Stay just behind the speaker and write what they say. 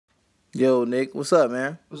Yo, Nick, what's up,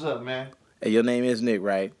 man? What's up, man? Hey, your name is Nick,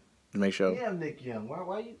 right? To make sure. Yeah, I'm Nick Young.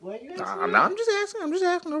 Why you asking I'm just asking. I'm just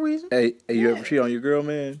asking. No reason. Hey, you ever cheat on your girl,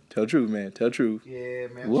 man? Tell the truth, man. Tell the truth. Yeah,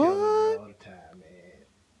 man. What? I cheat on the girl all the time, man.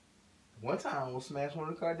 One time I almost smashed one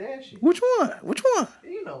of the Kardashians. Which one? Which one?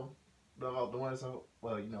 You know, the ones.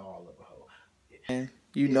 Well, you know all of the hoes. Man,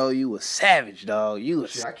 you know you a savage, dog. You a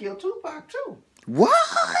Shit, I killed Tupac too. What?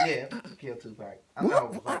 Yeah, I killed Tupac.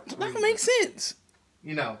 What? That don't make sense.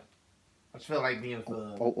 You know, I just felt like being a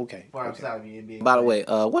thug. Oh, okay. Outside being big. By the way,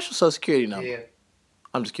 what's your social security number? Yeah.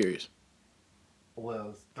 I'm just curious. Well,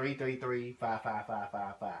 it's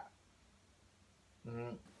 333-55555.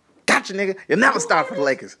 Gotcha, nigga. You'll never start for the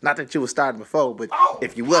Lakers. Not that you was starting before, but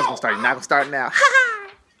if you was gonna start, you're not gonna start now. Ha ha!